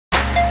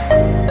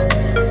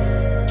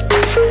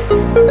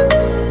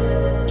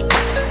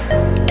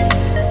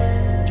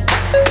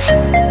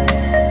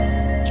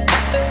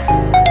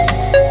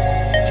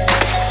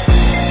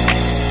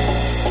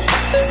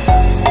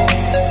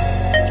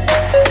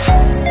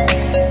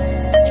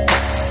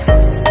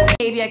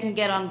maybe I can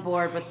get on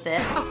board with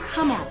this. Oh,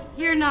 come on.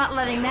 You're not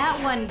letting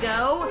that one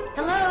go.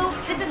 Hello?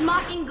 This is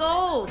Mocking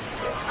Gold.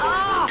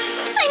 Oh!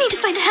 I need to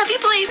find a happy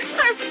place.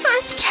 Our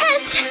first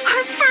test.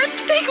 Our first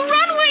big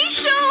runway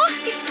show.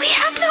 If we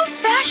have no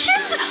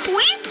fashions,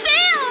 we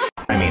fail.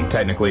 I mean,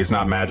 technically it's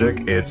not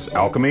magic, it's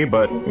alchemy,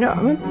 but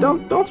yeah,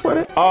 don't sweat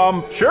it.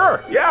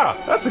 Sure, yeah,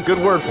 that's a good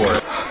word for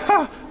it.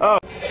 I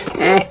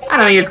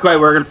don't think it's quite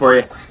working for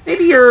you.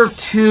 Maybe you're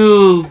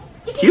too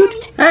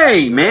cute?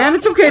 Hey, man,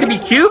 it's okay to be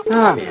cute.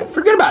 Oh, man,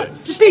 forget about it.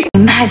 Just eat.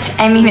 Much.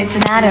 I mean, it's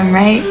an atom,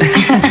 right?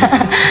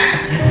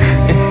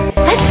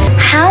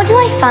 How do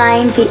I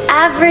find the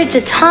average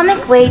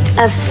atomic weight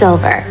of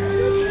silver?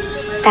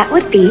 That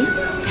would be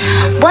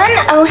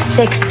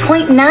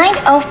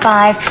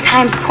 106.905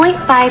 times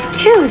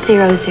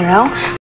 0.5200